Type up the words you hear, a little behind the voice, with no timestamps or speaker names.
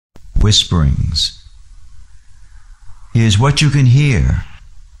whisperings. He is what you can hear,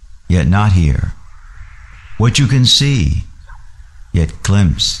 yet not hear, what you can see, yet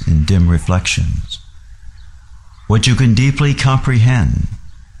glimpse in dim reflections, what you can deeply comprehend,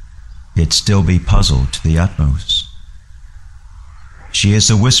 yet still be puzzled to the utmost. She is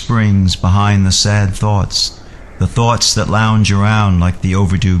the whisperings behind the sad thoughts, the thoughts that lounge around like the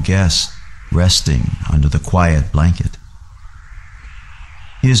overdue guest resting under the quiet blanket.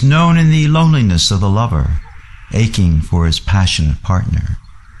 He is known in the loneliness of the lover, aching for his passionate partner.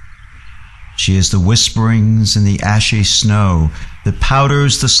 She is the whisperings in the ashy snow that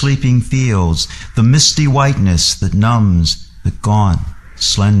powders the sleeping fields, the misty whiteness that numbs the gaunt,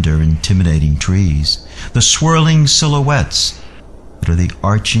 slender, intimidating trees, the swirling silhouettes that are the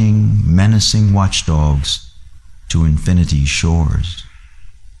arching, menacing watchdogs to infinity's shores.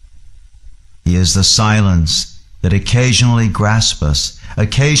 He is the silence that occasionally grasps us,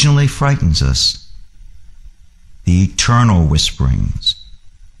 occasionally frightens us, the eternal whisperings,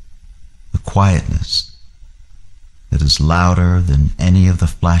 the quietness that is louder than any of the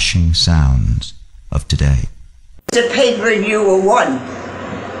flashing sounds of today. The paper and you were one,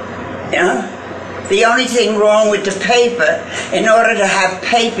 you know? The only thing wrong with the paper, in order to have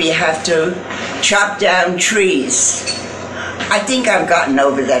paper, you have to chop down trees. I think I've gotten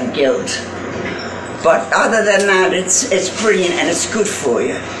over that guilt. But other than that, it's brilliant and it's good for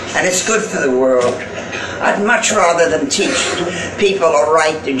you. And it's good for the world. I'd much rather them teach people to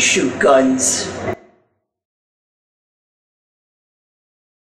write than shoot guns.